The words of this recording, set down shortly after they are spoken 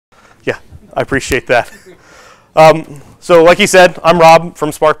I appreciate that. So like he said, I'm Rob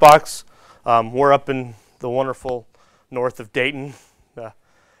from Sparkbox. We're up in the wonderful north of Dayton.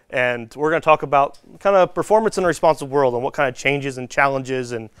 And we're going to talk about kind of performance in a responsive world and what kind of changes and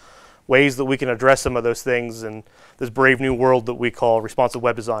challenges and ways that we can address some of those things in this brave new world that we call responsive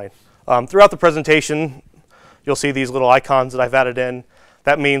web design. Throughout the presentation, you'll see these little icons that I've added in.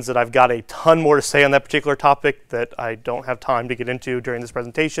 That means that I've got a ton more to say on that particular topic that I don't have time to get into during this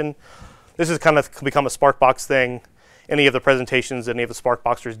presentation. This has kind of become a Sparkbox thing. Any of the presentations any of the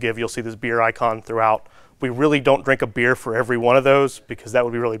Sparkboxers give, you'll see this beer icon throughout. We really don't drink a beer for every one of those because that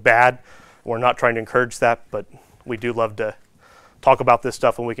would be really bad. We're not trying to encourage that, but we do love to talk about this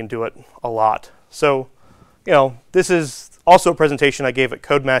stuff and we can do it a lot. So, you know, this is also a presentation I gave at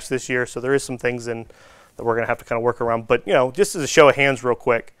CodeMatch this year, so there is some things in that we're going to have to kind of work around. But, you know, just as a show of hands real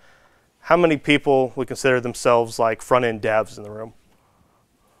quick, how many people would consider themselves like front-end devs in the room?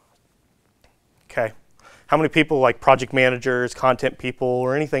 Okay. How many people like project managers, content people,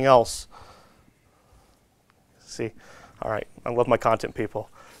 or anything else? See, all right, I love my content people.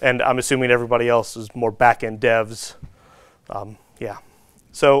 And I'm assuming everybody else is more back-end devs. Yeah.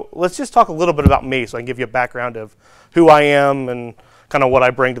 So let's just talk a little bit about me so I can give you a background of who I am and kind of what I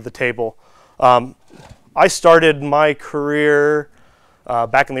bring to the table. I started my career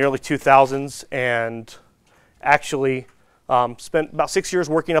back in the early 2000s and actually spent about 6 years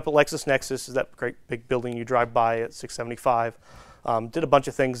working up at LexisNexis, is that great big building you drive by at 675. Did a bunch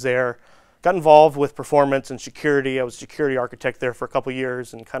of things there. Got involved with performance and security. I was a security architect there for a couple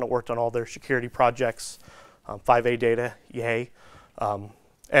years and kind of worked on all their security projects. 5A data, yay.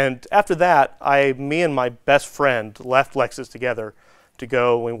 And after that, me and my best friend left Lexis together to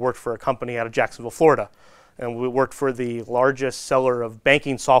go and worked for a company out of Jacksonville, Florida. And we worked for the largest seller of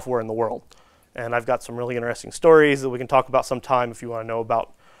banking software in the world. And I've got some really interesting stories that we can talk about sometime if you want to know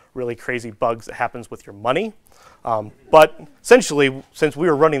about really crazy bugs that happens with your money. But essentially, since we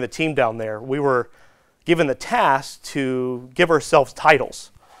were running the team down there, we were given the task to give ourselves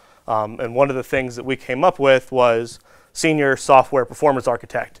titles. And one of the things that we came up with was Senior Software Performance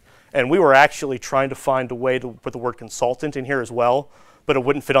Architect. And we were actually trying to find a way to put the word consultant in here as well, but it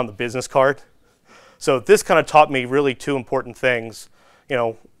wouldn't fit on the business card. So this kind of taught me really two important things. You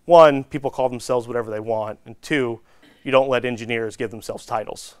know, one, people call themselves whatever they want, and two, you don't let engineers give themselves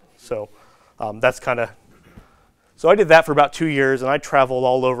titles. So that's kind of, so I did that for about 2 years, and I traveled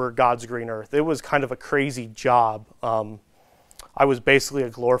all over God's green earth. It was kind of a crazy job. I was basically a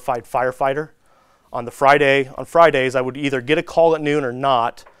glorified firefighter. On Fridays, I would either get a call at noon or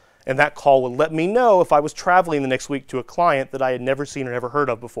not, and that call would let me know if I was traveling the next week to a client that I had never seen or never heard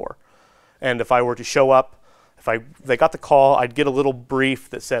of before. And if I were to show up, if they got the call, I'd get a little brief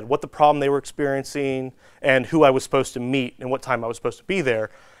that said what the problem they were experiencing and who I was supposed to meet and what time I was supposed to be there.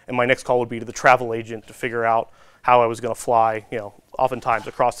 And my next call would be to the travel agent to figure out how I was going to fly, you know, oftentimes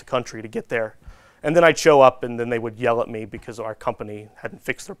across the country to get there. And then I'd show up, and then they would yell at me because our company hadn't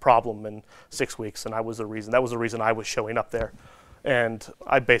fixed their problem in 6 weeks, and that was the reason I was showing up there. And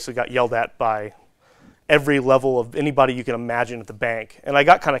I basically got yelled at by every level of anybody you can imagine at the bank. And I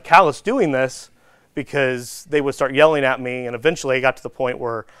got kind of callous doing this because they would start yelling at me, and eventually I got to the point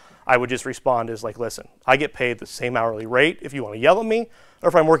where I would just respond as like, listen, I get paid the same hourly rate if you want to yell at me or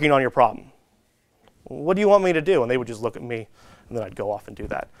if I'm working on your problem. What do you want me to do? And they would just look at me, and then I'd go off and do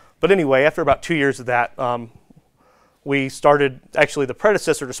that. But anyway, after about 2 years of that, we started actually the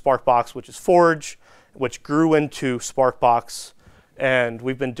predecessor to Sparkbox, which is Forge, which grew into Sparkbox, and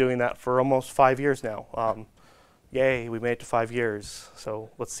we've been doing that for almost 5 years now. Yay, we made it to 5 years, so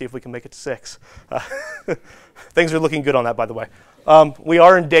let's see if we can make it to 6. Things are looking good on that, by the way. We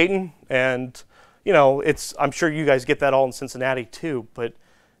are in Dayton, and you know, I'm sure you guys get that all in Cincinnati too, but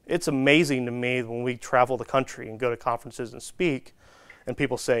it's amazing to me when we travel the country and go to conferences and speak, and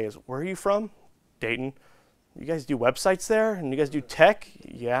people say, where are you from? Dayton. You guys do websites there? And you guys do tech?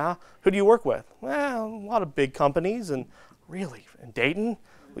 Yeah. Who do you work with? Well, a lot of big companies. And really, in Dayton?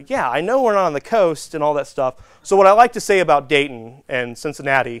 Well, yeah, I know we're not on the coast and all that stuff. So what I like to say about Dayton and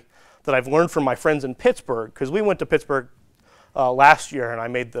Cincinnati that I've learned from my friends in Pittsburgh, because we went to Pittsburgh last year, and I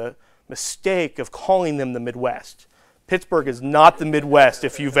made the mistake of calling them the Midwest. Pittsburgh is not the Midwest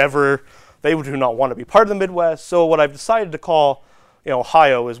if you've ever, they do not want to be part of the Midwest. So what I've decided to call, you know,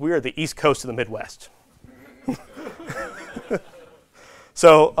 Ohio is we are the East Coast of the Midwest.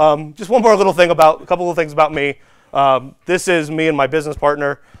 So just one more little thing about, a couple of things about me. This is me and my business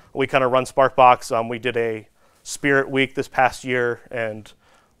partner. We kind of run Sparkbox. We did a Spirit Week this past year, and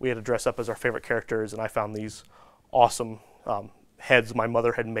we had to dress up as our favorite characters, and I found these awesome heads my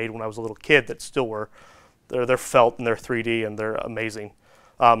mother had made when I was a little kid that still were. They're felt and they're 3D and they're amazing.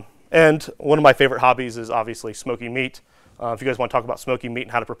 And one of my favorite hobbies is obviously smoking meat. If you guys want to talk about smoking meat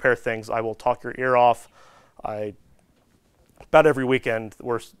and how to prepare things, I will talk your ear off. About every weekend,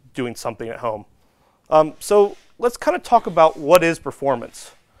 we're doing something at home. So let's kind of talk about what is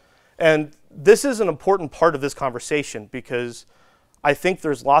performance. And this is an important part of this conversation because I think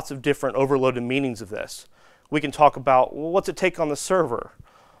there's lots of different overloaded meanings of this. We can talk about, well, what's it take on the server?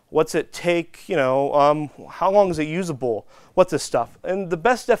 What's it take, how long is it usable? What's this stuff? And the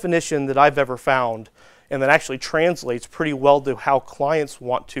best definition that I've ever found, and that actually translates pretty well to how clients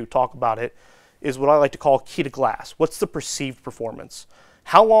want to talk about it, is what I like to call key to glass. What's the perceived performance?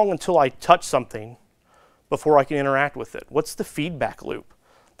 How long until I touch something before I can interact with it? What's the feedback loop?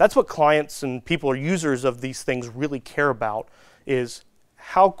 That's what clients and people or users of these things really care about, is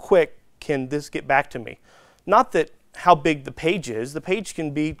how quick can this get back to me? Not that how big the page is. The page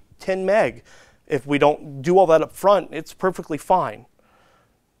can be 10 meg. If we don't do all that up front, it's perfectly fine.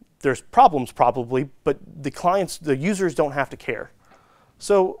 There's problems probably, but the users don't have to care.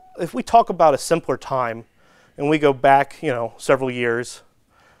 So if we talk about a simpler time and we go back, several years,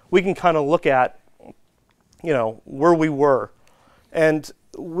 we can kind of look at, where we were. And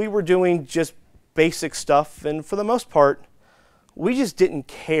we were doing just basic stuff, and for the most part, we just didn't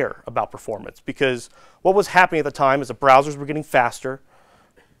care about performance because what was happening at the time is the browsers were getting faster,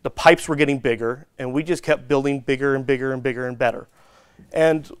 the pipes were getting bigger, and we just kept building bigger and bigger and bigger and better.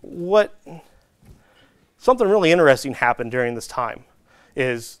 And something really interesting happened during this time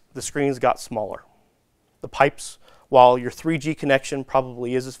is the screens got smaller. The pipes, while your 3G connection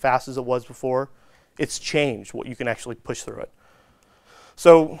probably is as fast as it was before, it's changed what you can actually push through it.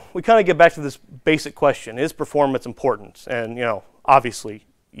 So we kind of get back to this basic question, is performance important? And, obviously,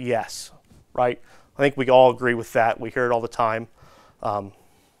 yes, right? I think we all agree with that. We hear it all the time. And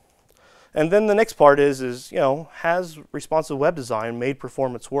then the next part is has responsive web design made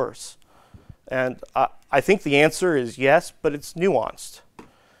performance worse? And I think the answer is yes, but it's nuanced.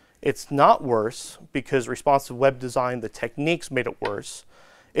 It's not worse because responsive web design, the techniques made it worse.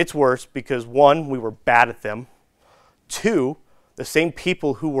 It's worse because, one, we were bad at them. Two, the same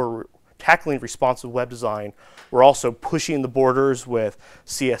people who were tackling responsive web design were also pushing the borders with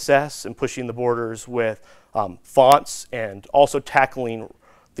CSS and pushing the borders with fonts and also tackling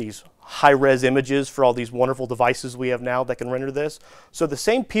these high-res images for all these wonderful devices we have now that can render this. So the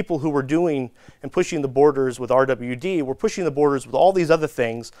same people who were doing and pushing the borders with RWD were pushing the borders with all these other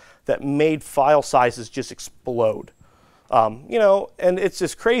things that made file sizes just explode. And it's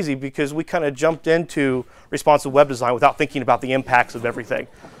just crazy because we kind of jumped into responsive web design without thinking about the impacts of everything.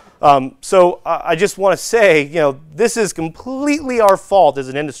 So I just want to say, this is completely our fault as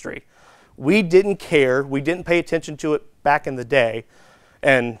an industry. We didn't care. We didn't pay attention to it back in the day.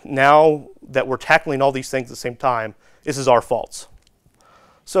 And now that we're tackling all these things at the same time, this is our faults.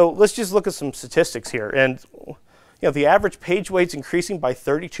 So let's just look at some statistics here. And the average page weight's increasing by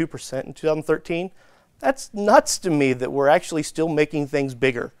 32% in 2013. That's nuts to me that we're actually still making things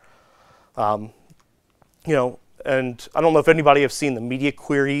bigger. And I don't know if anybody have seen the Media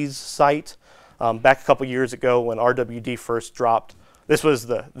Queries site. Back a couple years ago when RWD first dropped, this was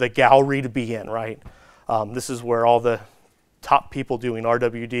the gallery to be in, right? This is where all the top people doing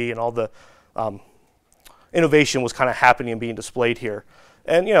RWD and all the innovation was kind of happening and being displayed here.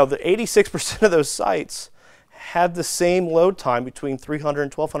 And the 86% of those sites had the same load time between 300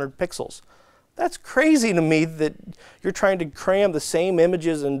 and 1200 pixels. That's crazy to me that you're trying to cram the same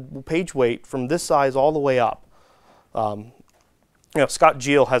images and page weight from this size all the way up. Scott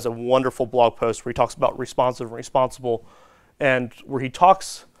Geel has a wonderful blog post where he talks about responsive and responsible, and where he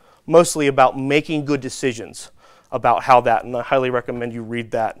talks mostly about making good decisions about how that, and I highly recommend you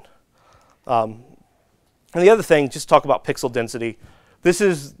read that. And the other thing, just talk about pixel density. This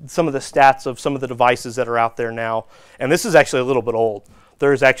is some of the stats of some of the devices that are out there now, and this is actually a little bit old.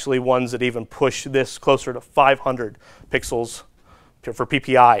 There's actually ones that even push this closer to 500 pixels for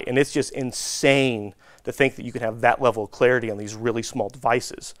PPI, and it's just insane to think that you can have that level of clarity on these really small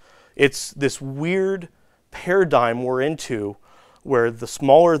devices. It's this weird paradigm we're into where the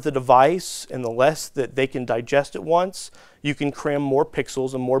smaller the device and the less that they can digest at once, you can cram more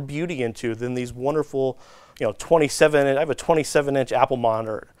pixels and more beauty into than these wonderful, 27, I have a 27-inch Apple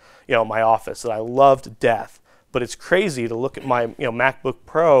monitor, in my office that I love to death. But it's crazy to look at my MacBook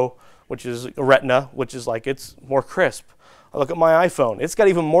Pro, which is a Retina, which is it's more crisp. I look at my iPhone. It's got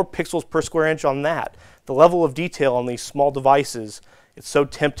even more pixels per square inch on that. The level of detail on these small devices, it's so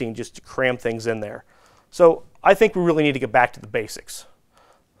tempting just to cram things in there. So I think we really need to get back to the basics.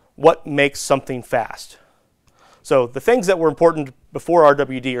 What makes something fast? So the things that were important before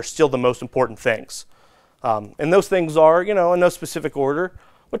RWD are still the most important things. And those things are, in no specific order.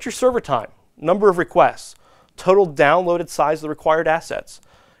 What's your server time? Number of requests, total downloaded size of the required assets,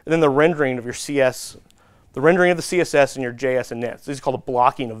 and then the rendering of your CS, the rendering of the CSS and your JS and inits. These are called the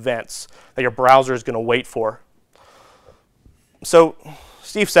blocking events that your browser is going to wait for. So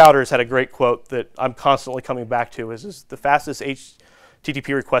Steve Souders had a great quote that I'm constantly coming back to is the fastest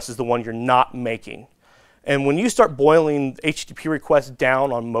HTTP request is the one you're not making. And when you start boiling HTTP requests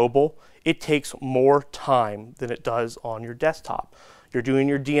down on mobile, it takes more time than it does on your desktop. You're doing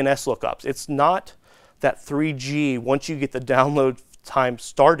your DNS lookups. It's not that 3G, once you get the download time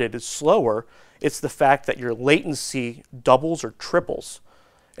started, is slower. It's the fact that your latency doubles or triples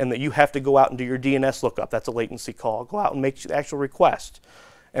and that you have to go out and do your DNS lookup. That's a latency call. Go out and make the actual request.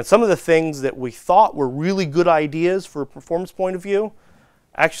 And some of the things that we thought were really good ideas for a performance point of view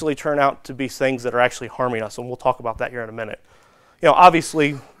actually turn out to be things that are actually harming us, and we'll talk about that here in a minute. You know,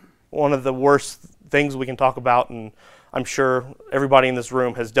 obviously, one of the worst things we can talk about, and I'm sure everybody in this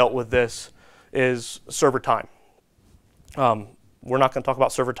room has dealt with this, is server time. We're not going to talk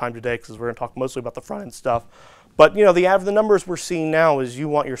about server time today because we're going to talk mostly about the front end stuff. But you know, the numbers we're seeing now is you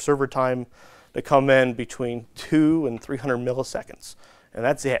want your server time to come in between 200 and 300 milliseconds, and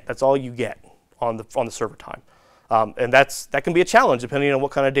that's it. That's all you get on the server time, and that can be a challenge depending on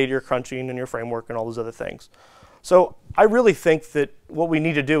what kind of data you're crunching in your framework and all those other things. So I really think that what we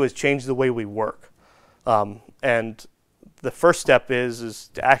need to do is change the way we work, and the first step is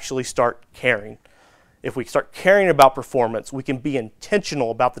to actually start caring. If we start caring about performance, we can be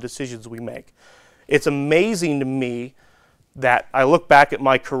intentional about the decisions we make. It's amazing to me that I look back at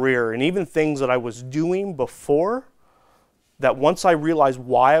my career and even things that I was doing before, that once I realized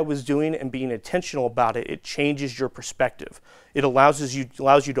why I was doing it and being intentional about it, it changes your perspective. It allows you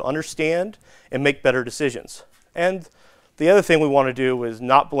to understand and make better decisions. And the other thing we want to do is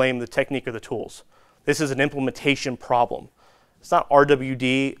not blame the technique or the tools. This is an implementation problem. It's not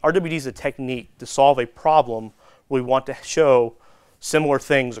RWD. RWD is a technique to solve a problem where we want to show similar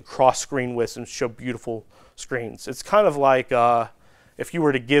things across screen widths and show beautiful screens. It's kind of like if you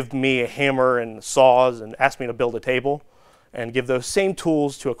were to give me a hammer and saws and ask me to build a table and give those same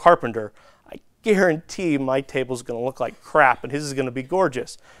tools to a carpenter, I guarantee my table is going to look like crap and his is going to be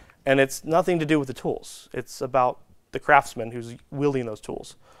gorgeous. And it's nothing to do with the tools. It's about the craftsman who's wielding those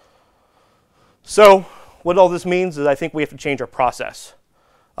tools. So what all this means is I think we have to change our process.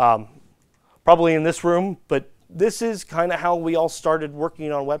 Probably in this room, but this is kind of how we all started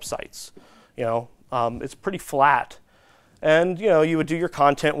working on websites. You know, it's pretty flat. And you know, you would do your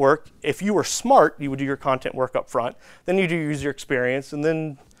content work. If you were smart, you would do your content work up front. Then you do user experience, and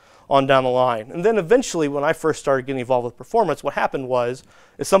then on down the line. And then eventually, when I first started getting involved with performance, what happened was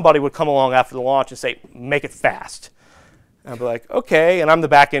is somebody would come along after the launch and say, make it fast. And I'd be like, okay, and I'm the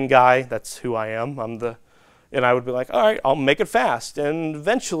back-end guy. That's who I am. And I would be like, all right, I'll make it fast. And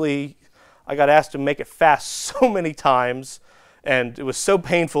eventually, I got asked to make it fast so many times, and it was so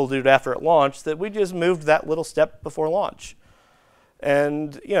painful to do it after it launched that we just moved that little step before launch.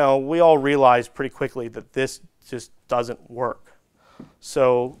 And you know, we all realized pretty quickly that this just doesn't work.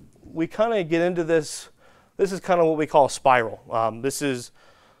 So we kind of get into this. This is kind of what we call a spiral. This is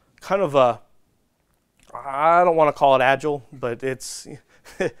kind of a, I don't want to call it agile, but it's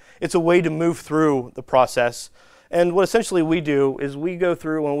it's a way to move through the process. And what essentially we do is we go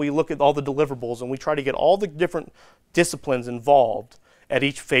through and we look at all the deliverables and we try to get all the different disciplines involved at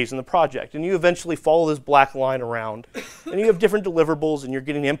each phase in the project. And you eventually follow this black line around and you have different deliverables and you're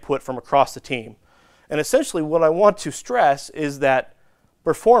getting input from across the team. And essentially what I want to stress is that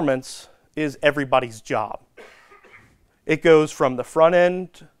performance is everybody's job. It goes from the front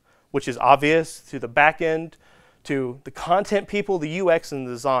end, which is obvious, to the back end, to the content people, the UX, and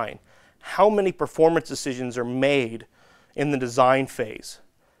the design. How many performance decisions are made in the design phase?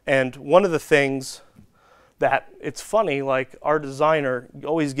 And one of the things that it's funny, like our designer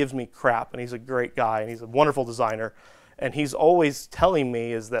always gives me crap, and he's a great guy, and he's a wonderful designer, and he's always telling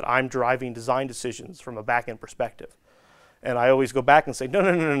me is that I'm driving design decisions from a back-end perspective. And I always go back and say,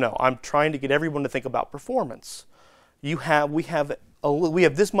 no, I'm trying to get everyone to think about performance. We have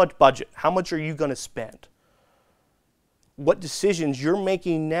this much budget. How much are you going to spend? What decisions you're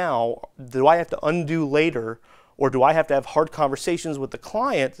making now do I have to undo later, or do I have to have hard conversations with the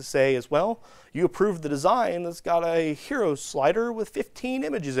client to say as well, you approved the design that's got a hero slider with 15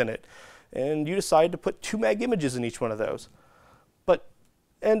 images in it, and you decided to put 2 meg images in each one of those.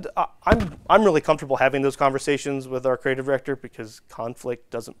 And I'm really comfortable having those conversations with our creative director because conflict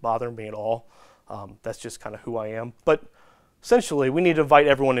doesn't bother me at all. That's just kind of who I am. But essentially, we need to invite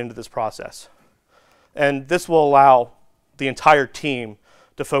everyone into this process. And this will allow the entire team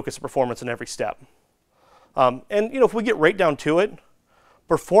to focus on performance in every step. And you know, if we get right down to it,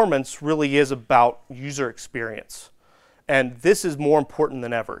 performance really is about user experience. And this is more important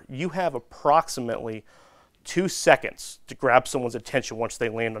than ever. You have approximately 2 seconds to grab someone's attention once they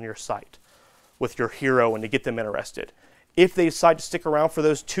land on your site with your hero and to get them interested. If they decide to stick around for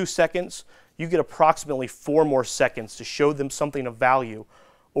those 2 seconds, you get approximately 4 more seconds to show them something of value.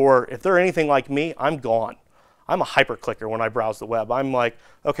 Or if they're anything like me, I'm gone. I'm a hyper clicker when I browse the web. I'm like,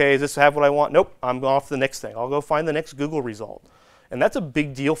 okay, does this have what I want? Nope, I'm off to the next thing. I'll go find the next Google result. And that's a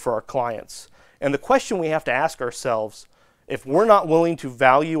big deal for our clients. And the question we have to ask ourselves, if we're not willing to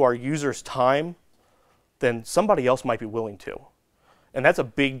value our users' time, then somebody else might be willing to. And that's a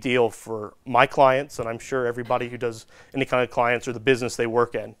big deal for my clients, and I'm sure everybody who does any kind of clients or the business they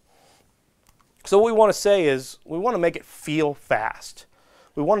work in. So what we want to say is we want to make it feel fast.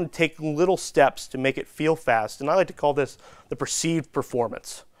 We want to take little steps to make it feel fast, and I like to call this the perceived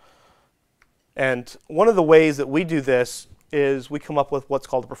performance. And one of the ways that we do this is we come up with what's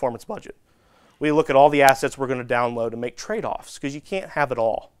called a performance budget. We look at all the assets we're going to download and make trade-offs, because you can't have it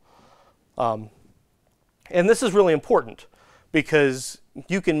all. And this is really important, because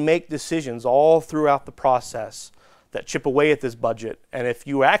you can make decisions all throughout the process that chip away at this budget. And if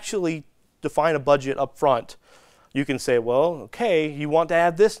you actually define a budget up front, you can say, well, okay, you want to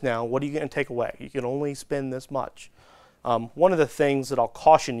add this now. What are you going to take away? You can only spend this much. One of the things that I'll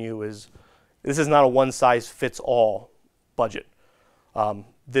caution you is this is not a one-size-fits-all budget.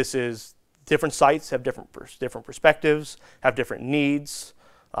 This is different sites have different perspectives, have different needs,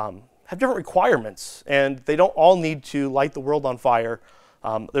 have different requirements, and they don't all need to light the world on fire.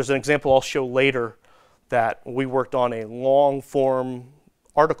 There's an example I'll show later that we worked on a long-form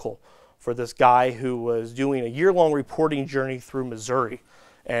article for this guy who was doing a year-long reporting journey through Missouri.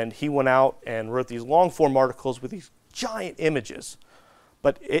 And he went out and wrote these long-form articles with these giant images.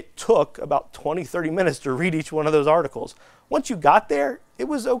 But it took about 20, 30 minutes to read each one of those articles. Once you got there, it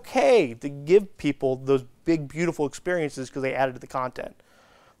was okay to give people those big, beautiful experiences because they added to the content.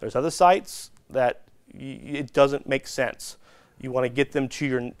 There's other sites that it doesn't make sense. You want to get them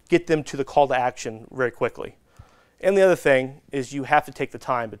to the call to action very quickly. And the other thing is you have to take the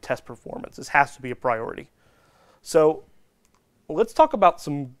time to test performance. This has to be a priority. So let's talk about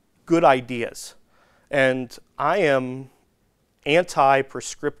some good ideas. And I am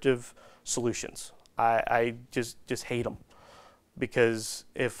anti-prescriptive solutions. I just hate them, because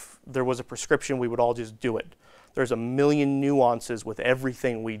if there was a prescription, we would all just do it. There's a million nuances with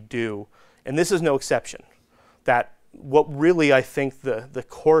everything we do, and this is no exception. That what really I think the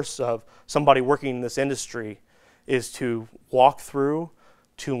course of somebody working in this industry is to walk through,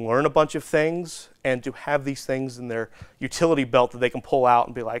 to learn a bunch of things, and to have these things in their utility belt that they can pull out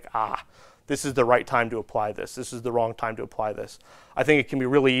and be like, this is the right time to apply this. This is the wrong time to apply this. I think it can be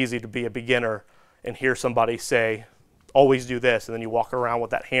really easy to be a beginner and hear somebody say, always do this, and then you walk around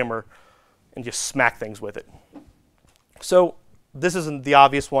with that hammer and just smack things with it. So this isn't the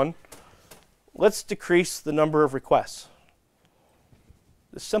obvious one. Let's decrease the number of requests.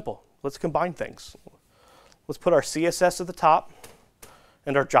 It's simple. Let's combine things. Let's put our CSS at the top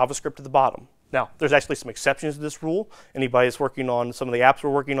and our JavaScript at the bottom. Now, there's actually some exceptions to this rule. Anybody that's working on some of the apps we're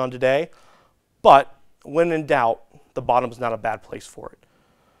working on today. But when in doubt, the bottom is not a bad place for it.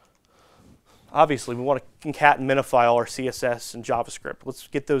 Obviously, we want to concat and minify all our CSS and JavaScript. Let's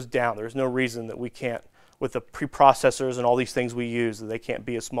get those down. There's no reason that we can't, with the preprocessors and all these things we use, that they can't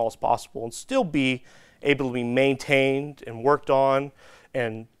be as small as possible and still be able to be maintained and worked on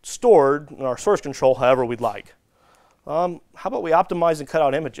and stored in our source control however we'd like. How about we optimize and cut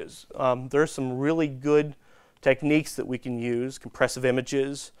out images? There's some really good techniques that we can use, compressive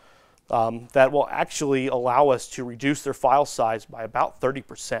images, that will actually allow us to reduce their file size by about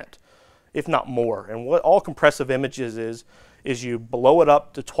 30%, if not more. And what all compressive images is you blow it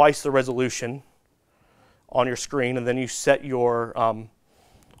up to twice the resolution on your screen, and then you set your,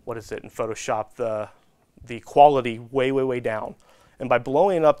 what is it in Photoshop, the quality way, way, way down. And by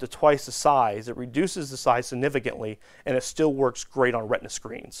blowing it up to twice the size, it reduces the size significantly, and it still works great on Retina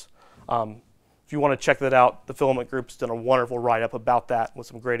screens. If you want to check that out, the Filament Group's done a wonderful write-up about that with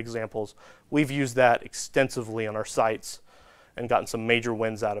some great examples. We've used that extensively on our sites and gotten some major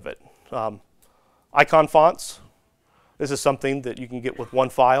wins out of it. Icon fonts, this is something that you can get with one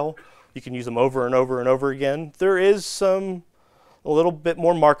file. You can use them over and over and over again. There is a little bit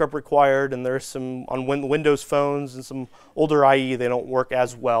more markup required, and there's some on Windows phones and some older IE, they don't work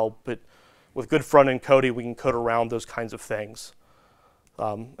as well, but with good front-end coding, we can code around those kinds of things.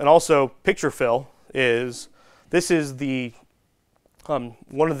 And also, picture fill is the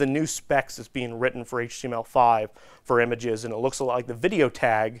one of the new specs that's being written for HTML5 for images, and it looks a lot like the video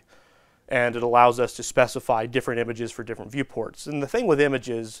tag, and it allows us to specify different images for different viewports. And the thing with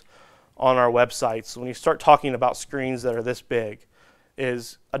images on our websites, when you start talking about screens that are this big,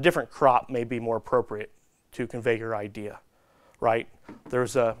 is a different crop may be more appropriate to convey your idea, right?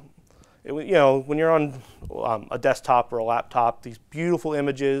 There's when you're on a desktop or a laptop, these beautiful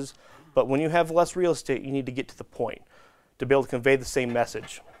images, but when you have less real estate, you need to get to the point to be able to convey the same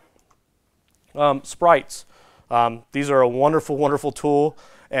message. Sprites. These are a wonderful, wonderful tool,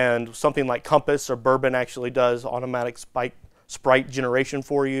 and something like Compass or Bourbon actually does automatic sprite generation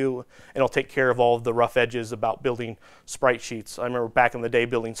for you, and it'll take care of all of the rough edges about building sprite sheets. I remember back in the day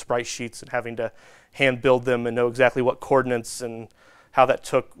building sprite sheets and having to hand build them and know exactly what coordinates and how that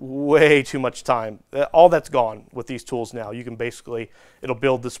took way too much time. All that's gone with these tools now. You can basically, it'll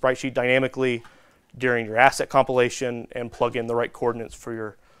build the sprite sheet dynamically during your asset compilation and plug in the right coordinates for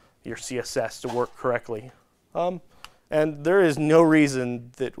your CSS to work correctly. And there is no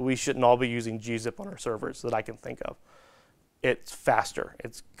reason that we shouldn't all be using gzip on our servers that I can think of. It's faster.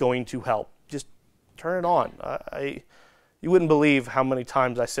 It's going to help. Just turn it on. You wouldn't believe how many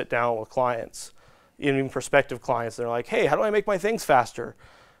times I sit down with clients, even prospective clients. They're like, hey, how do I make my things faster?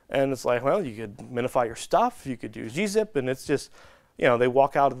 And it's like, well, you could minify your stuff. You could do gzip. And it's just, they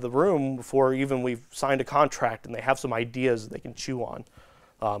walk out of the room before even we've signed a contract, and they have some ideas that they can chew on.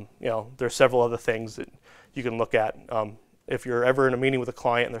 There's several other things that you can look at. If you're ever in a meeting with a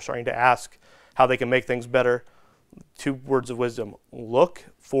client and they're starting to ask how they can make things better, 2 words of wisdom: look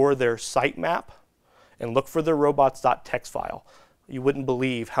for their sitemap and look for their robots.txt file. You wouldn't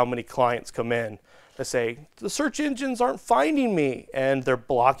believe how many clients come in that say, the search engines aren't finding me, and they're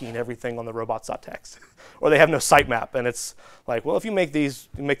blocking everything on the robots.txt. Or they have no sitemap, and it's like, well, if you make this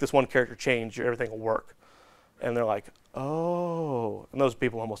one character change, everything will work. And they're like, oh, and those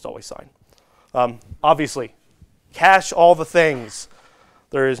people almost always sign. Obviously, cache all the things.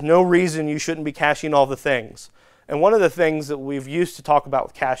 There is no reason you shouldn't be caching all the things. And one of the things that we've used to talk about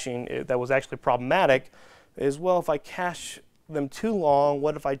with caching that was actually problematic is, well, if I cache them too long,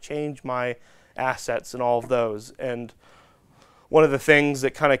 what if I change my assets and all of those? And one of the things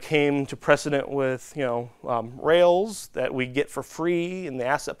that kind of came to precedent with Rails that we get for free in the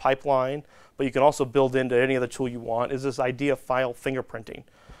asset pipeline, but you can also build into any other tool you want, is this idea of file fingerprinting.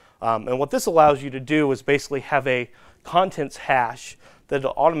 And what this allows you to do is basically have a contents hash that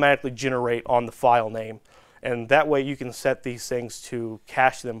will automatically generate on the file name. And that way you can set these things to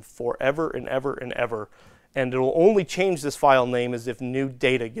cache them forever and ever and ever. And it will only change this file name as if new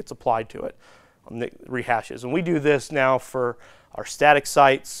data gets applied to it, rehashes. And we do this now for our static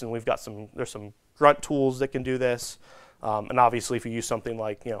sites, and there's some grunt tools that can do this. And obviously if you use something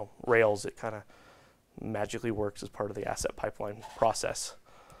like Rails, it kind of magically works as part of the asset pipeline process.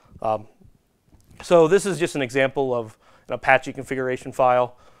 So this is just an example of an Apache configuration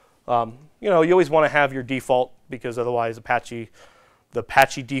file. You always want to have your default, because otherwise the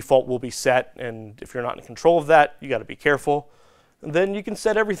Apache default will be set, and if you're not in control of that, you got to be careful. And then you can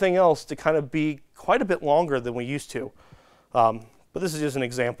set everything else to kind of be quite a bit longer than we used to. But this is just an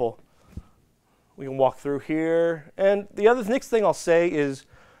example. We can walk through here. And the next thing I'll say is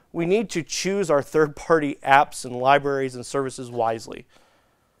we need to choose our third-party apps and libraries and services wisely.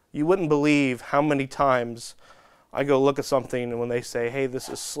 You wouldn't believe how many times I go look at something, and when they say, hey, this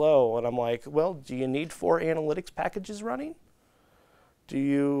is slow, and I'm like, well, do you need 4 analytics packages running?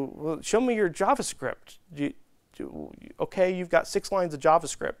 Show me your JavaScript. Okay, you've got 6 lines of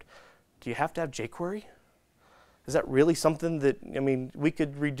JavaScript. Do you have to have jQuery? Is that really something that, we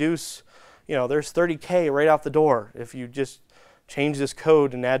could reduce, there's 30K right out the door if you just change this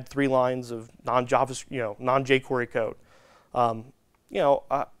code and add 3 lines of non-jQuery code.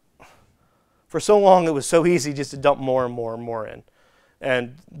 For so long, it was so easy just to dump more and more and more in.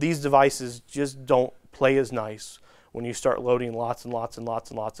 And these devices just don't play as nice when you start loading lots and lots and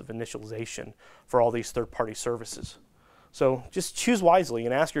lots and lots of initialization for all these third-party services. So just choose wisely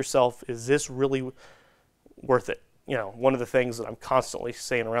and ask yourself, is this really worth it? One of the things that I'm constantly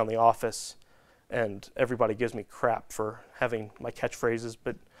saying around the office, and everybody gives me crap for having my catchphrases,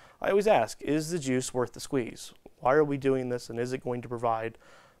 but I always ask, is the juice worth the squeeze? Why are we doing this, and is it going to provide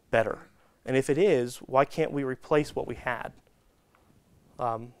better? And if it is, why can't we replace what we had?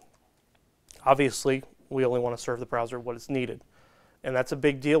 Obviously, we only want to serve the browser what is needed. And that's a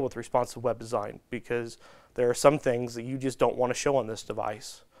big deal with responsive web design, because there are some things that you just don't want to show on this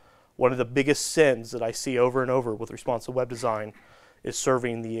device. One of the biggest sins that I see over and over with responsive web design is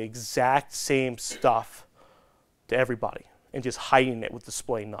serving the exact same stuff to everybody and just hiding it with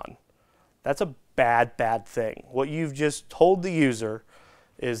display none. That's a bad, bad thing. What you've just told the user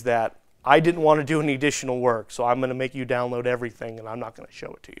is that I didn't want to do any additional work, so I'm going to make you download everything, and I'm not going to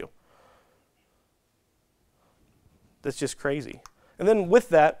show it to you. That's just crazy. And then with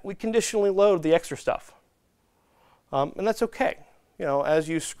that, we conditionally load the extra stuff. And that's okay. You know, as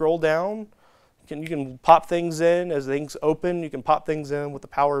you scroll down, you can pop things in. As things open, you can pop things in with the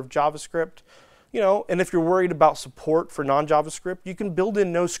power of JavaScript. You know, and if you're worried about support for non-JavaScript, you can build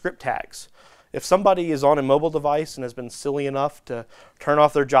in no script tags. If somebody is on a mobile device and has been silly enough to turn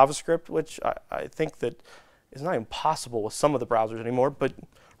off their JavaScript, which I think that is not even possible with some of the browsers anymore, but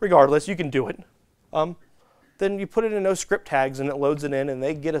regardless, you can do it. Then you put it in no script tags and it loads it in and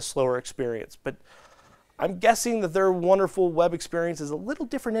they get a slower experience. But I'm guessing that their wonderful web experience is a little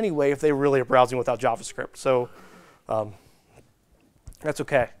different anyway if they really are browsing without JavaScript. So that's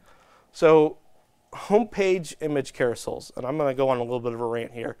okay. So homepage image carousels, and I'm going to go on a little bit of a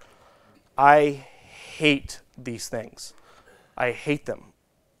rant here. I hate these things. I hate them.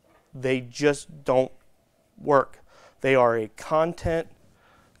 They just don't work. They are a content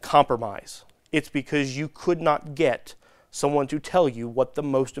compromise. It's because you could not get someone to tell you what the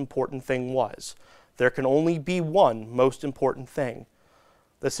most important thing was. There can only be one most important thing.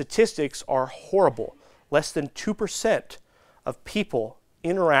 The statistics are horrible. Less than 2% of people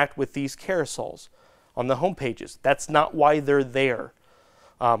interact with these carousels on the home pages. That's not why they're there.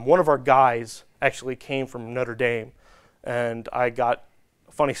 One of our guys actually came from Notre Dame, and I got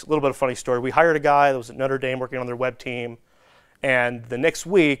a little bit of a funny story. We hired a guy that was at Notre Dame working on their web team, and the next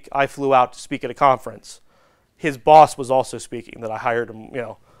week I flew out to speak at a conference. His boss was also speaking that I hired him. You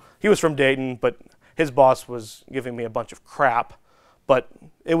know, he was from Dayton, but his boss was giving me a bunch of crap. But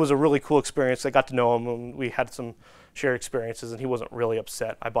it was a really cool experience. I got to know him, and we had some shared experiences, and he wasn't really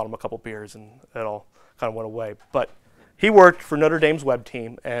upset. I bought him a couple beers, and it all kind of went away. But he worked for Notre Dame's web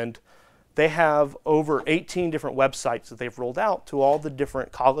team, and they have over 18 different websites that they've rolled out to all the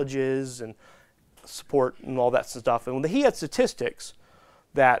different colleges and support and all that stuff. And he had statistics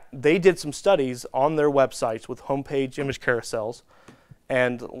that they did some studies on their websites with homepage image carousels,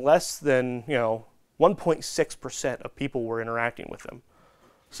 and less than 1.6% of people were interacting with them.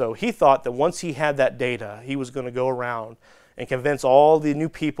 So he thought that once he had that data, he was going to go around and convince all the new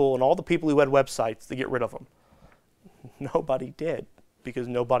people and all the people who had websites to get rid of them. Nobody did, because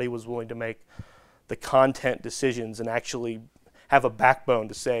nobody was willing to make the content decisions and actually have a backbone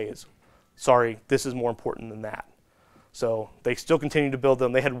to say, sorry, this is more important than that. So they still continue to build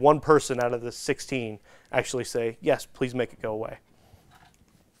them. They had one person out of the 16 actually say, yes, please make it go away.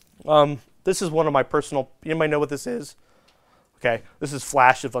 This is one of my personal, anybody know what this is? Okay, this is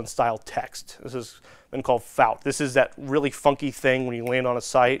flash of unstyled text. This has been called FOUT. This is that really funky thing when you land on a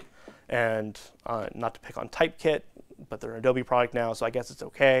site, and not to pick on Typekit, but they're an Adobe product now, so I guess it's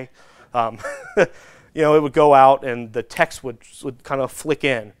okay. It would go out and the text would kind of flick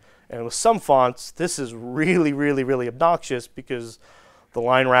in. And with some fonts, this is really, really, really obnoxious because the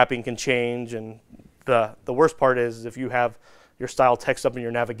line wrapping can change, and the worst part is if you have your style text up in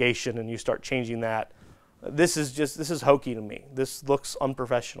your navigation and you start changing that, this is hokey to me. This looks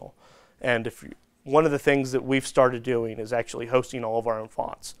unprofessional. And one of the things that we've started doing is actually hosting all of our own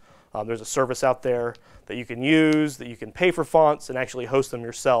fonts. There's a service out there that you can use, that you can pay for fonts and actually host them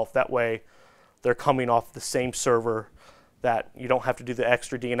yourself. That way they're coming off the same server, that you don't have to do the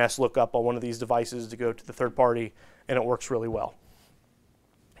extra DNS lookup on one of these devices to go to the third party, and it works really well.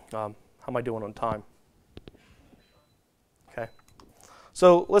 How am I doing on time? Okay.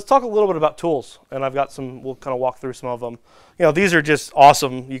 So let's talk a little bit about tools, and I've got some, we'll kind of walk through some of them. These are just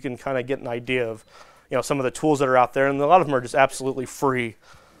awesome. You can kind of get an idea of, some of the tools that are out there, and a lot of them are just absolutely free.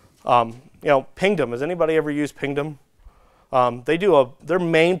 Pingdom, has anybody ever used Pingdom? Their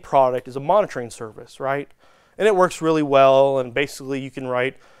main product is a monitoring service, right? And it works really well, and basically you can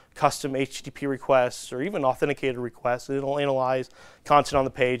write custom HTTP requests or even authenticated requests, and it'll analyze content on the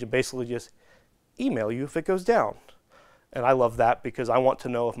page and basically just email you if it goes down. And I love that because I want to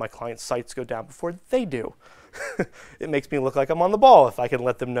know if my client's sites go down before they do. It makes me look like I'm on the ball if I can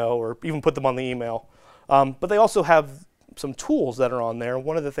let them know or even put them on the email. But they also have some tools that are on there.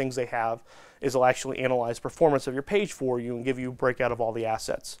 One of the things they have is they'll actually analyze performance of your page for you and give you a breakout of all the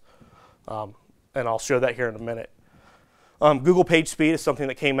assets. And I'll show that here in a minute. Google PageSpeed is something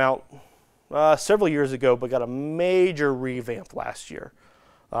that came out several years ago, but got a major revamp last year.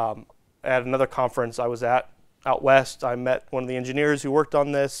 At another conference I was at out west, I met one of the engineers who worked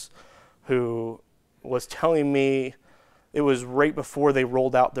on this, who was telling me it was right before they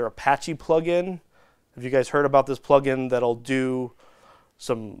rolled out their Apache plugin. Have you guys heard about this plugin that'll do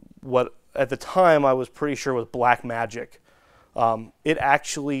what at the time I was pretty sure was black magic? It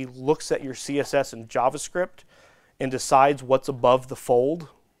actually looks at your CSS and JavaScript and decides what's above the fold,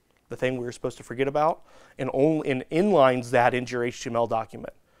 the thing we were supposed to forget about, and inlines that into your HTML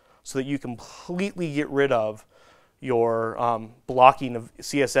document so that you completely get rid of your blocking of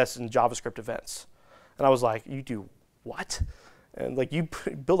CSS and JavaScript events. And I was like, you do what? And like, you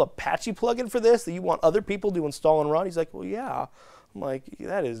build a Apache plugin for this that you want other people to install and run? He's like, well, yeah. I'm like,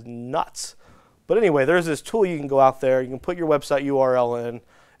 that is nuts. But anyway, there's this tool you can go out there. You can put your website URL in.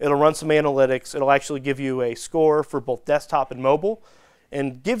 It'll run some analytics. It'll actually give you a score for both desktop and mobile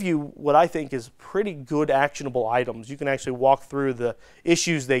and give you what I think is pretty good actionable items. You can actually walk through the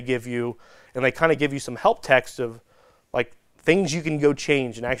issues they give you, and they kind of give you some help text of like things you can go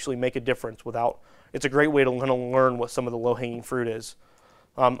change and actually make a difference without. It's a great way to kind of learn what some of the low-hanging fruit is.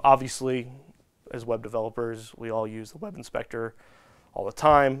 Obviously, as web developers, we all use the web inspector all the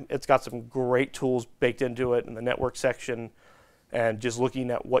time. It's got some great tools baked into it in the network section, and just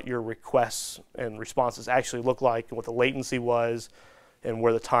looking at what your requests and responses actually look like and what the latency was and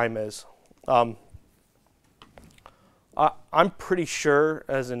where the time is. I'm pretty sure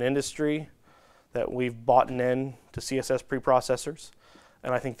as an industry that we've bought in to CSS preprocessors,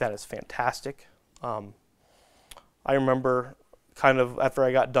 and I think that is fantastic. I remember kind of after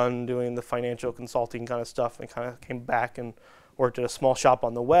I got done doing the financial consulting kind of stuff and kind of came back and worked at a small shop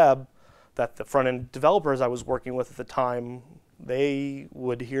on the web, that the front-end developers I was working with at the time, they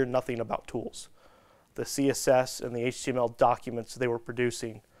would hear nothing about tools. The CSS and the HTML documents they were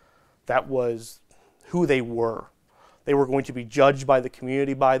producing, that was who they were. They were going to be judged by the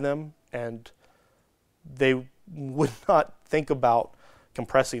community by them, and they would not think about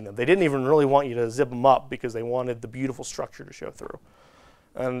compressing them. They didn't even really want you to zip them up because they wanted the beautiful structure to show through.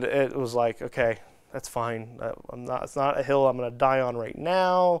 And it was like, okay, that's fine. It's not a hill I'm going to die on right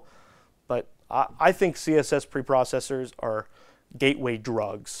now, but I think CSS preprocessors are gateway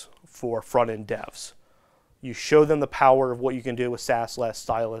drugs for front-end devs. You show them the power of what you can do with Sass,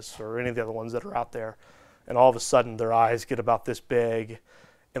 Stylus, or any of the other ones that are out there, and all of a sudden their eyes get about this big,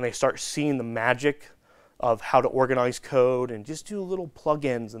 and they start seeing the magic of how to organize code and just do little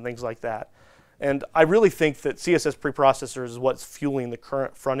plugins and things like that. And I really think that CSS preprocessors is what's fueling the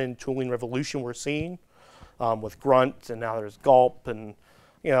current front-end tooling revolution we're seeing with Grunt, and now there's Gulp, and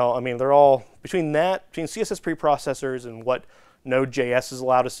I mean, they're all, between CSS preprocessors and what Node.js has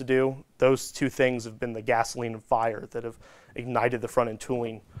allowed us to do, those two things have been the gasoline and fire that have ignited the front-end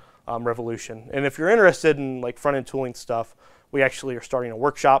tooling revolution. And if you're interested in like front-end tooling stuff, we actually are starting a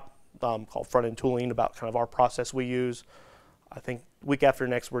workshop called Front-End Tooling about kind of our process we use. I think week after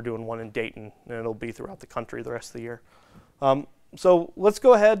next we're doing one in Dayton, and it'll be throughout the country the rest of the year. So let's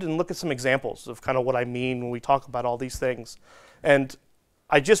go ahead and look at some examples of kind of what I mean when we talk about all these things. And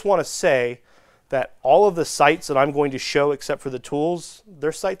I just want to say that all of the sites that I'm going to show except for the tools,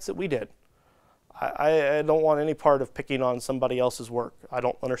 they're sites that we did. I don't want any part of picking on somebody else's work. I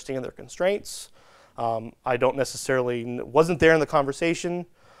don't understand their constraints. I don't necessarily, wasn't there in the conversation.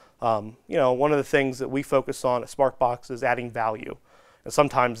 One of the things that we focus on at Sparkbox is adding value. And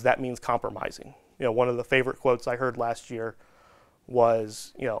sometimes that means compromising. One of the favorite quotes I heard last year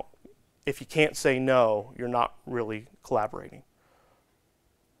was, if you can't say no, you're not really collaborating.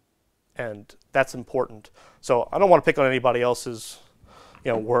 And that's important. So I don't want to pick on anybody else's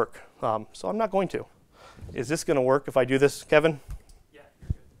work. So I'm not going to. Is this going to work if I do this, Kevin? Yeah, you're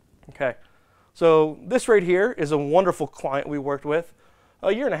good. Okay. So this right here is a wonderful client we worked with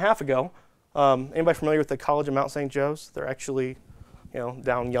a year and a half ago. Anybody familiar with the College of Mount St. Joe's? They're actually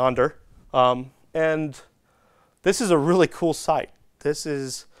down yonder. And this is a really cool site.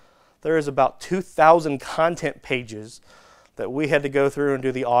 There is about 2,000 content pages that we had to go through and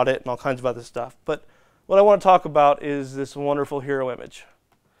do the audit and all kinds of other stuff. But what I want to talk about is this wonderful hero image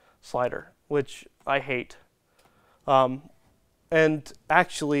slider, which I hate. And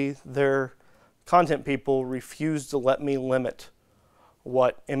actually, their content people refuse to let me limit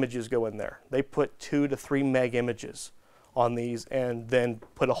what images go in there. They put 2 to 3 meg images on these and then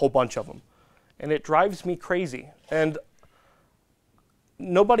put a whole bunch of them. And it drives me crazy. And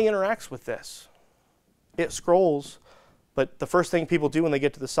nobody interacts with this. It scrolls, but the first thing people do when they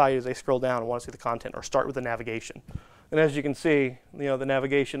get to the site is they scroll down and want to see the content or start with the navigation. And as you can see, the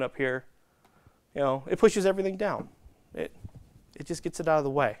navigation up here, it pushes everything down. It just gets it out of the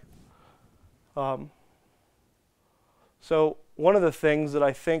way. So one of the things that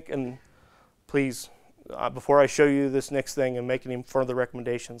I think, and please, before I show you this next thing and make any further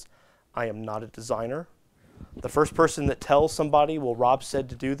recommendations, I am not a designer. The first person that tells somebody, well, Rob said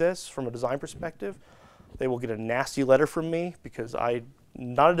to do this from a design perspective, they will get a nasty letter from me because I'm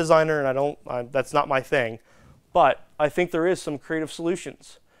not a designer and that's not my thing. But I think there is some creative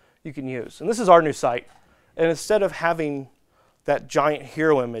solutions you can use. And this is our new site. And instead of having that giant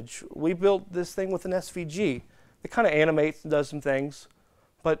hero image, we built this thing with an SVG. It kind of animates and does some things.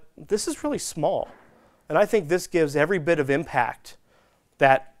 But this is really small. And I think this gives every bit of impact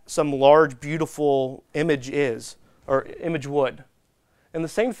that some large, beautiful image is, or image would. And the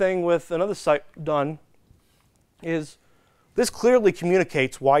same thing with another site done is this clearly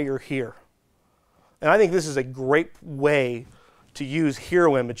communicates why you're here. And I think this is a great way to use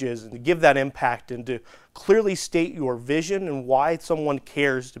hero images and to give that impact and to clearly state your vision and why someone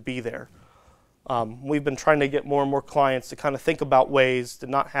cares to be there. We've been trying to get more and more clients to kind of think about ways to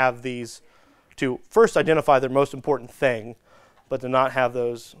not have these, to first identify their most important thing, but to not have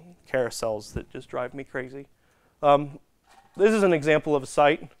those carousels that just drive me crazy. This is an example of a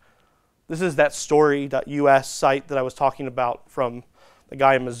site. This is that story.us site that I was talking about from the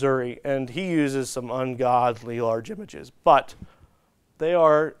guy in Missouri, and he uses some ungodly large images, but they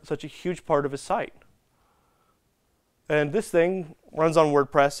are such a huge part of his site. And this thing runs on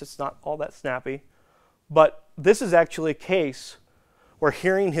WordPress. It's not all that snappy, but this is actually a case where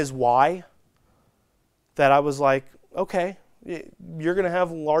hearing his why, that I was like, okay, you're going to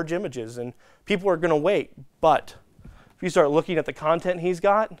have large images and people are going to wait, but if you start looking at the content he's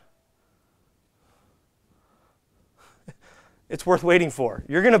got, it's worth waiting for.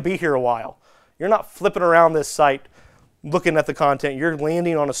 You're going to be here a while. You're not flipping around this site looking at the content. You're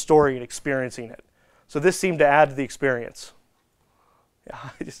landing on a story and experiencing it. So this seemed to add to the experience. Yeah,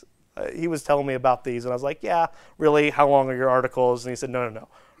 he was telling me about these, and I was like, yeah, really? How long are your articles? And he said, no,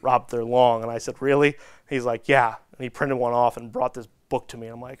 Rob, they're long. And I said, really? He's like, yeah. And he printed one off and brought this book to me.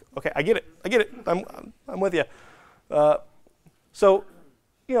 I'm like, okay, I get it. I'm with you. So,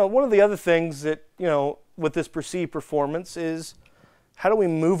 one of the other things that, with this perceived performance is how do we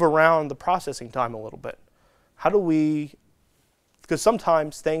move around the processing time a little bit? Because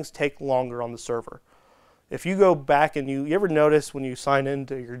sometimes things take longer on the server. If you go back and you ever notice when you sign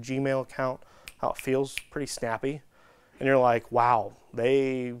into your Gmail account how it feels pretty snappy? And you're like, wow,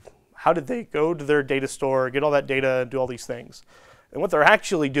 how did they go to their data store, get all that data, and do all these things? And what they're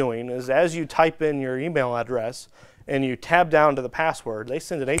actually doing is as you type in your email address and you tab down to the password, they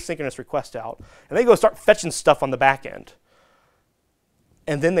send an asynchronous request out, and they go start fetching stuff on the back end.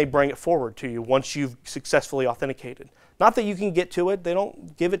 And then they bring it forward to you once you've successfully authenticated. Not that you can get to it, they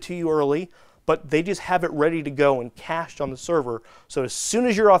don't give it to you early, but they just have it ready to go and cached on the server, so as soon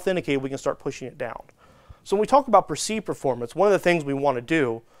as you're authenticated, we can start pushing it down. So when we talk about perceived performance, one of the things we want to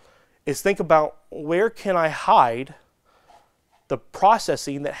do is think about where can I hide the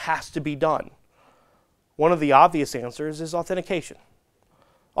processing that has to be done. One of the obvious answers is authentication.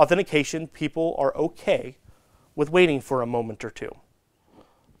 Authentication, people are okay with waiting for a moment or two.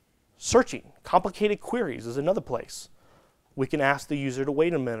 Searching, complicated queries is another place. We can ask the user to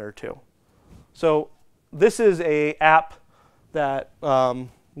wait a minute or two. So this is an app that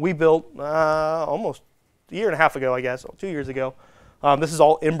we built almost a year and a half ago, I guess, 2 years ago. This is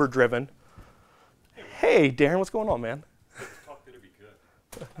all Ember driven. Hey, Darren, what's going on, man? Talk better be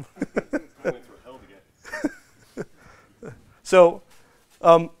good. I went through hell to get. So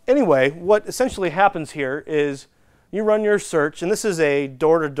anyway, what essentially happens here is you run your search, and this is a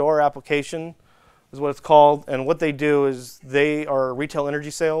door-to-door application is what it's called. And what they do is they are retail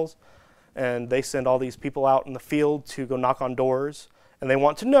energy sales, and they send all these people out in the field to go knock on doors. And they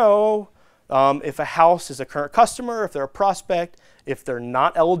want to know if a house is a current customer, if they're a prospect, if they're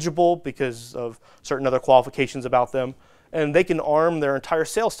not eligible because of certain other qualifications about them. And they can arm their entire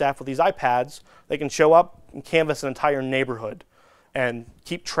sales staff with these iPads. They can show up and canvass an entire neighborhood and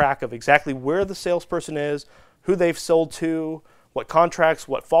keep track of exactly where the salesperson is, who they've sold to, what contracts,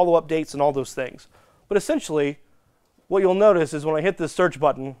 what follow-up dates, and all those things. But essentially, what you'll notice is when I hit this search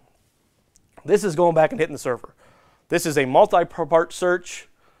button, this is going back and hitting the server. This is a multi-part search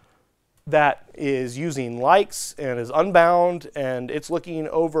that is using likes and is unbound, and it's looking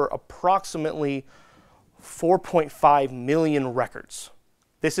over approximately 4.5 million records.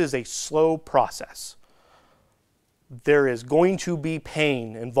 This is a slow process. There is going to be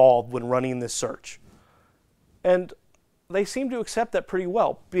pain involved when running this search. And they seem to accept that pretty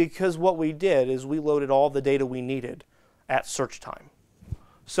well, because what we did is we loaded all the data we needed at search time.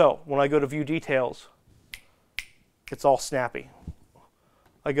 So when I go to view details, it's all snappy.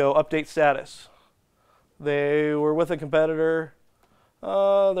 I go update status. They were with a competitor.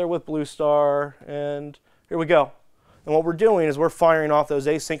 They're with Blue Star, and here we go. And what we're doing is we're firing off those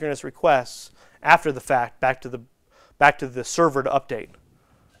asynchronous requests after the fact back to the server to update.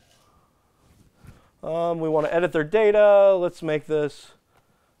 We want to edit their data. Let's make this,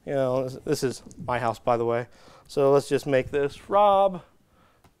 this is my house, by the way. So let's just make this Rob.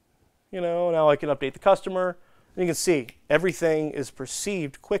 Now I can update the customer. And you can see everything is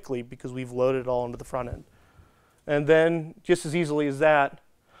perceived quickly because we've loaded it all into the front end. And then just as easily as that,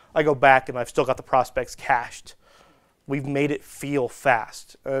 I go back and I've still got the prospects cached. We've made it feel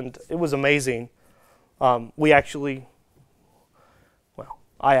fast, and it was amazing. I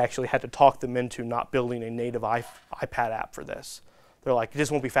actually had to talk them into not building a native iPad app for this. They're like, it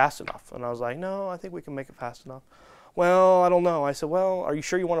just won't be fast enough. And I was like, no, I think we can make it fast enough. Well, I don't know. I said, well, are you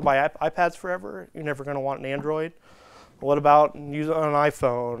sure you want to buy iPads forever? You're never going to want an Android? What about using it on an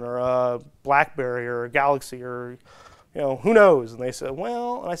iPhone or a BlackBerry or a Galaxy or, who knows? And they said,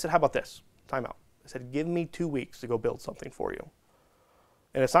 well, and I said, how about this? Time out. I said, give me 2 weeks to go build something for you.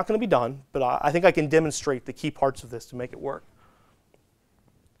 And it's not going to be done, but I think I can demonstrate the key parts of this to make it work.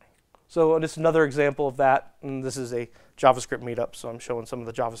 So just another example of that, and this is a JavaScript meetup, so I'm showing some of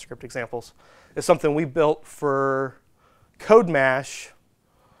the JavaScript examples. It's something we built for CodeMash,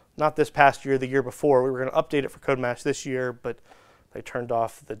 not this past year, the year before. We were going to update it for CodeMash this year, but they turned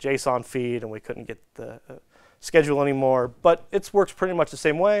off the JSON feed, and we couldn't get the schedule anymore. But it works pretty much the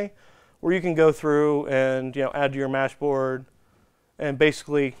same way, where you can go through and add to your Mashboard, and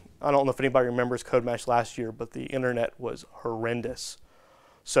basically, I don't know if anybody remembers CodeMash last year, but the internet was horrendous.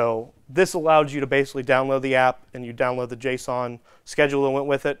 So this allowed you to basically download the app, and you download the JSON schedule that went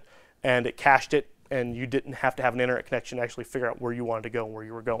with it, and it cached it, and you didn't have to have an internet connection to actually figure out where you wanted to go and where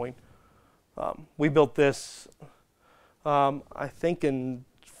you were going. We built this, I think, in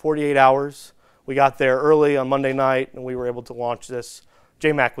 48 hours. We got there early on Monday night, and we were able to launch this.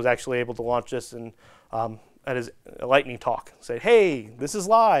 JMac was actually able to launch this and at his lightning talk, say, hey, this is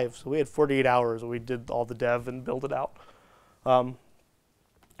live. So we had 48 hours, and we did all the dev and build it out.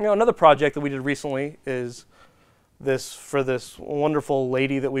 Another project that we did recently is this for this wonderful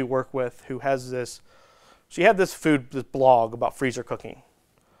lady that we work with who has this. She had this blog about freezer cooking.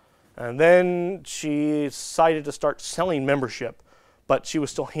 And then she decided to start selling membership, but she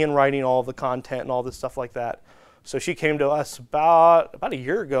was still handwriting all the content and all this stuff like that. So she came to us about a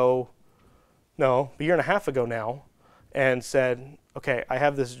year ago, no, a year and a half ago now, and said, okay, I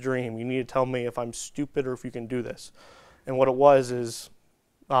have this dream. You need to tell me if I'm stupid or if you can do this. And what it was is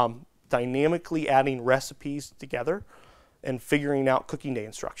dynamically adding recipes together and figuring out cooking day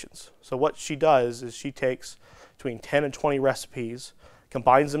instructions. So what she does is she takes between 10 and 20 recipes,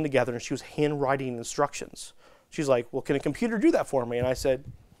 combines them together, and she was handwriting instructions. She's like, well, can a computer do that for me? And I said,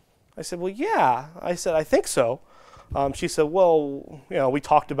 well, yeah. I said, I think so. She said, well, we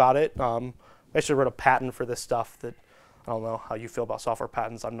talked about it. I actually wrote a patent for this stuff that I don't know how you feel about software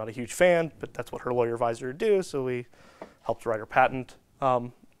patents. I'm not a huge fan, but that's what her lawyer advised her to do, so we helped write her patent.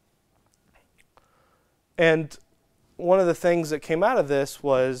 And one of the things that came out of this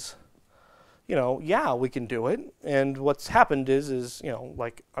was, yeah, we can do it. And what's happened is,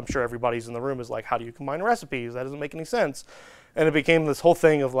 like I'm sure everybody's in the room is like, how do you combine recipes? That doesn't make any sense. And it became this whole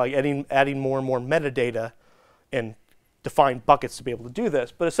thing of like adding more and more metadata and defined buckets to be able to do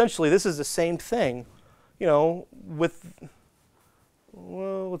this. But essentially, this is the same thing, with,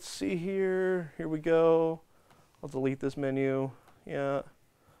 well, let's see here. Here we go. I'll delete this menu. Yeah.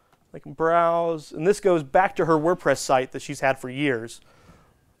 I can browse. And this goes back to her WordPress site that she's had for years.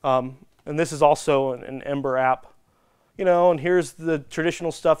 And this is also an Ember app. And here's the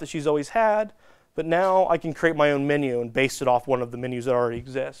traditional stuff that she's always had. But now I can create my own menu and base it off one of the menus that already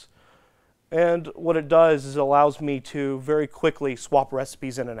exists. And what it does is it allows me to very quickly swap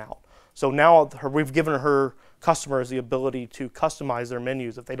recipes in and out. So now we've given her customers the ability to customize their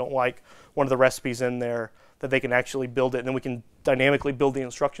menus if they don't like one of the recipes in there, that they can actually build it, and then we can dynamically build the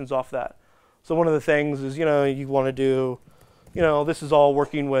instructions off that. So one of the things is, you want to do, this is all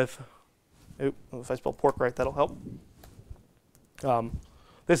working with, if I spell pork right, that'll help.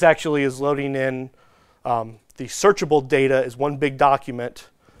 This actually is loading in the searchable data is one big document,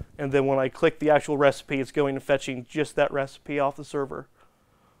 and then when I click the actual recipe, it's going and fetching just that recipe off the server.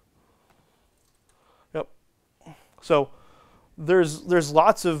 Yep. So there's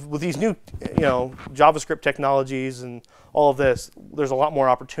lots of, with these new JavaScript technologies and all of this, there's a lot more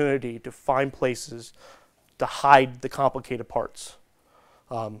opportunity to find places to hide the complicated parts.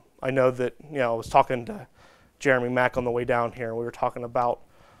 I know that I was talking to Jeremy Mack on the way down here, and we were talking about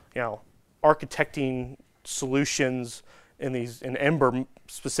architecting solutions in Ember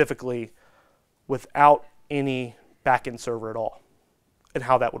specifically without any backend server at all, and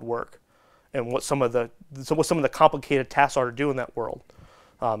how that would work, and what some of the complicated tasks are to do in that world,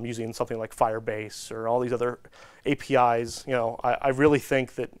 using something like Firebase or all these other APIs. I really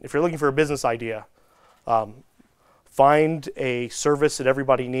think that if you're looking for a business idea, find a service that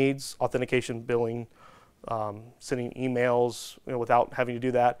everybody needs, authentication, billing, sending emails without having to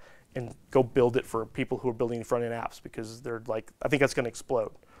do that, and go build it for people who are building front-end apps, because they're like, I think that's going to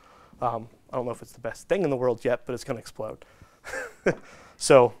explode. I don't know if it's the best thing in the world yet, but it's going to explode.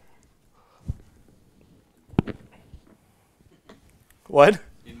 So What?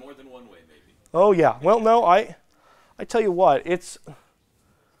 In more than one way, maybe. Oh yeah. Well, no, I tell you what, it's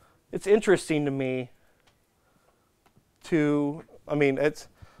interesting to me I mean,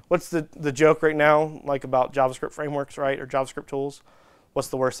 what's the joke right now, like about JavaScript frameworks, right, or JavaScript tools? What's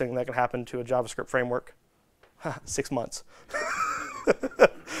the worst thing that can happen to a JavaScript framework? 6 months.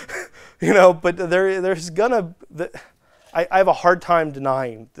 But there's gonna, I have a hard time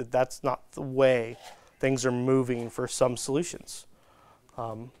denying that that's not the way things are moving for some solutions.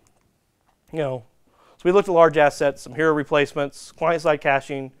 So we looked at large assets, some hero replacements, client-side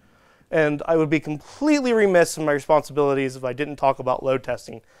caching, and I would be completely remiss in my responsibilities if I didn't talk about load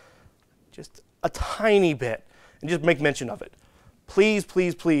testing just a tiny bit and just make mention of it. Please,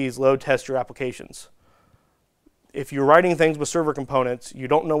 please, please load test your applications. If you're writing things with server components, you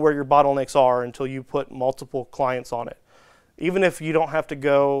don't know where your bottlenecks are until you put multiple clients on it. Even if you don't have to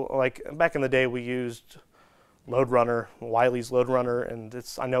go, like back in the day we used LoadRunner, Wiley's LoadRunner, and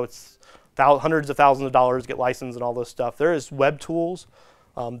I know it's hundreds of thousands of dollars to get licensed and all this stuff. There is web tools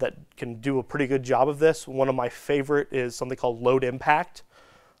that can do a pretty good job of this. One of my favorite is something called Load Impact.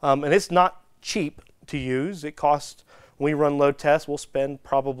 And it's not cheap to use. It costs, when we run load tests, we'll spend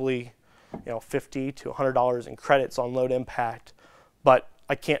probably $50 to $100 in credits on Load Impact. But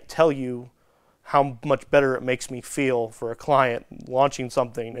I can't tell you how much better it makes me feel for a client launching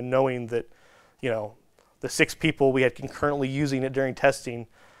something and knowing that, the 6 people we had concurrently using it during testing,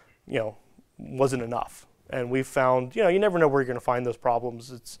 wasn't enough. And we've found, you never know where you're going to find those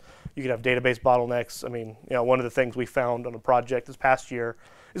problems. You could have database bottlenecks. I mean, one of the things we found on a project this past year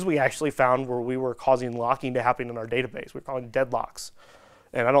is we actually found where we were causing locking to happen in our database. We're calling deadlocks.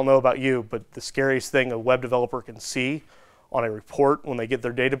 And I don't know about you, but the scariest thing a web developer can see on a report when they get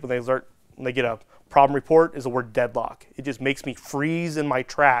their data, when they get a problem report, is the word deadlock. It just makes me freeze in my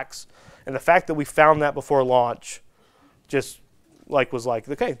tracks. And the fact that we found that before launch just was like,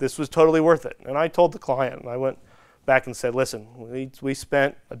 okay, this was totally worth it. And I told the client, and I went back and said, listen, we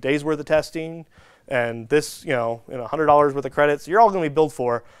spent a day's worth of testing, and this, $100 worth of credits, you're all going to be billed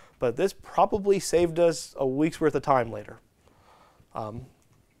for, but this probably saved us a week's worth of time later.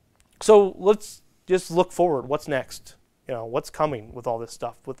 So let's just look forward. What's next? What's coming with all this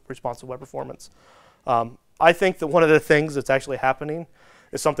stuff with responsive web performance? I think that one of the things that's actually happening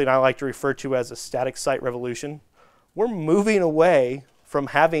is something I like to refer to as a static site revolution. We're moving away from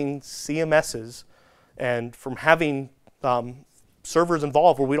having CMSs and from having servers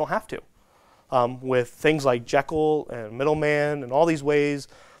involved where we don't have to. With things like Jekyll and Middleman and all these ways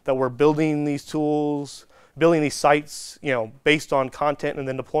that we're building these tools, building these sites, based on content and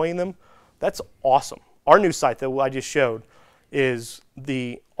then deploying them, that's awesome. Our new site that I just showed is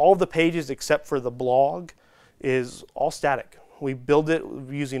all the pages except for the blog is all static. We build it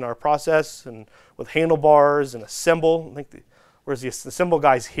using our process and with handlebars and a symbol. I think where's the symbol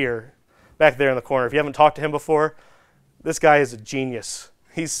guy's here, back there in the corner. If you haven't talked to him before, this guy is a genius.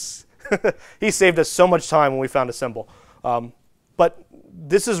 He saved us so much time when we found a symbol. But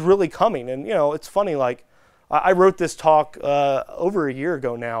this is really coming, and it's funny. Like I wrote this talk over a year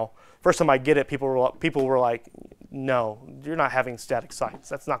ago now. First time I get it, people were like, "No, you're not having static sites.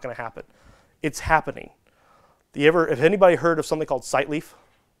 That's not going to happen." It's happening. Have anybody heard of something called SiteLeaf?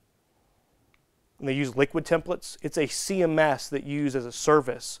 And they use liquid templates. It's a CMS that you use as a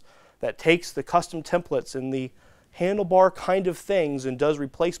service that takes the custom templates and the handlebar kind of things and does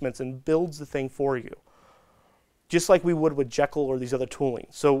replacements and builds the thing for you, just like we would with Jekyll or these other tooling.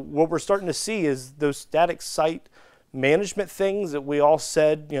 So what we're starting to see is those static site management things that we all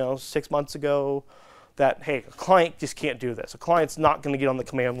said 6 months ago, that hey, a client just can't do this. A client's not going to get on the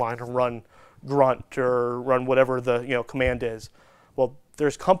command line and run grunt or run whatever the command is. Well,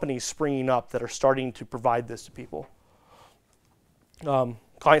 there's companies springing up that are starting to provide this to people.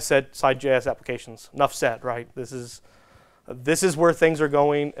 Client-side CinciJS applications. Enough said, right? This is where things are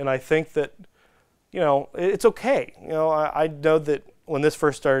going, and I think that it's okay. I know that when this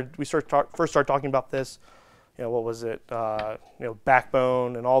first started, we first started talking about this. What was it?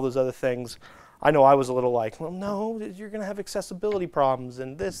 Backbone and all those other things. I know I was a little like, well, no, you're going to have accessibility problems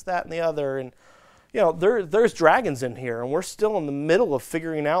and this, that, and the other. And, there's dragons in here, and we're still in the middle of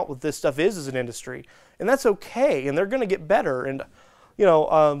figuring out what this stuff is as an industry. And that's okay, and they're going to get better. And,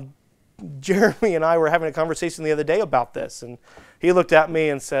 Jeremy and I were having a conversation the other day about this, and he looked at me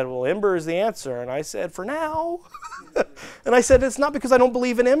and said, well, Ember is the answer. And I said, for now. And I said, it's not because I don't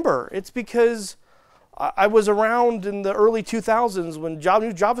believe in Ember. It's because I was around in the early 2000s when new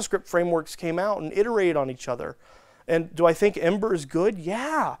JavaScript frameworks came out and iterated on each other. And do I think Ember is good?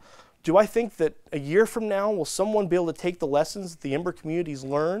 Yeah. Do I think that a year from now will someone be able to take the lessons that the Ember community's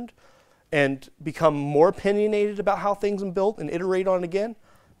learned and become more opinionated about how things are built and iterate on it again,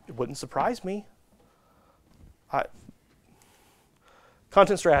 it wouldn't surprise me.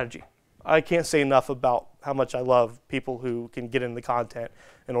 Content strategy. I can't say enough about how much I love people who can get into the content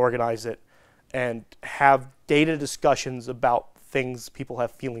and organize it and have data discussions about things people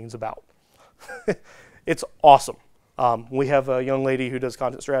have feelings about. It's awesome. We have a young lady who does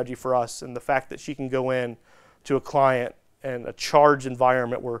content strategy for us, and the fact that she can go in to a client in a charged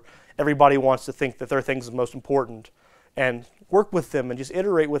environment where everybody wants to think that their thing is the most important, and work with them and just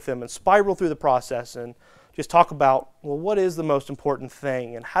iterate with them and spiral through the process and just talk about, well, what is the most important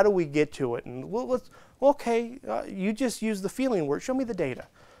thing and how do we get to it? And you just use the feeling word. Show me the data.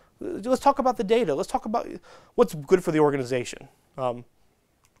 Let's talk about the data. Let's talk about what's good for the organization.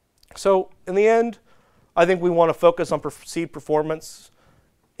 So in the end, I think we want to focus on perceived performance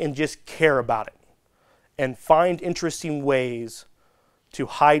and just care about it and find interesting ways to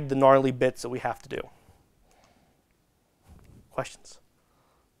hide the gnarly bits that we have to do. Questions?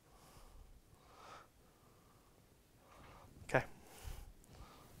 Okay.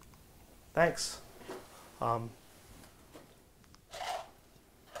 Thanks.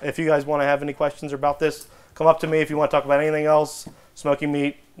 If you guys want to have any questions about this, come up to me. If you want to talk about anything else, smoking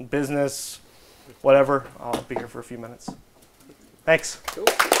meat, business, whatever, I'll be here for a few minutes. Thanks. Cool.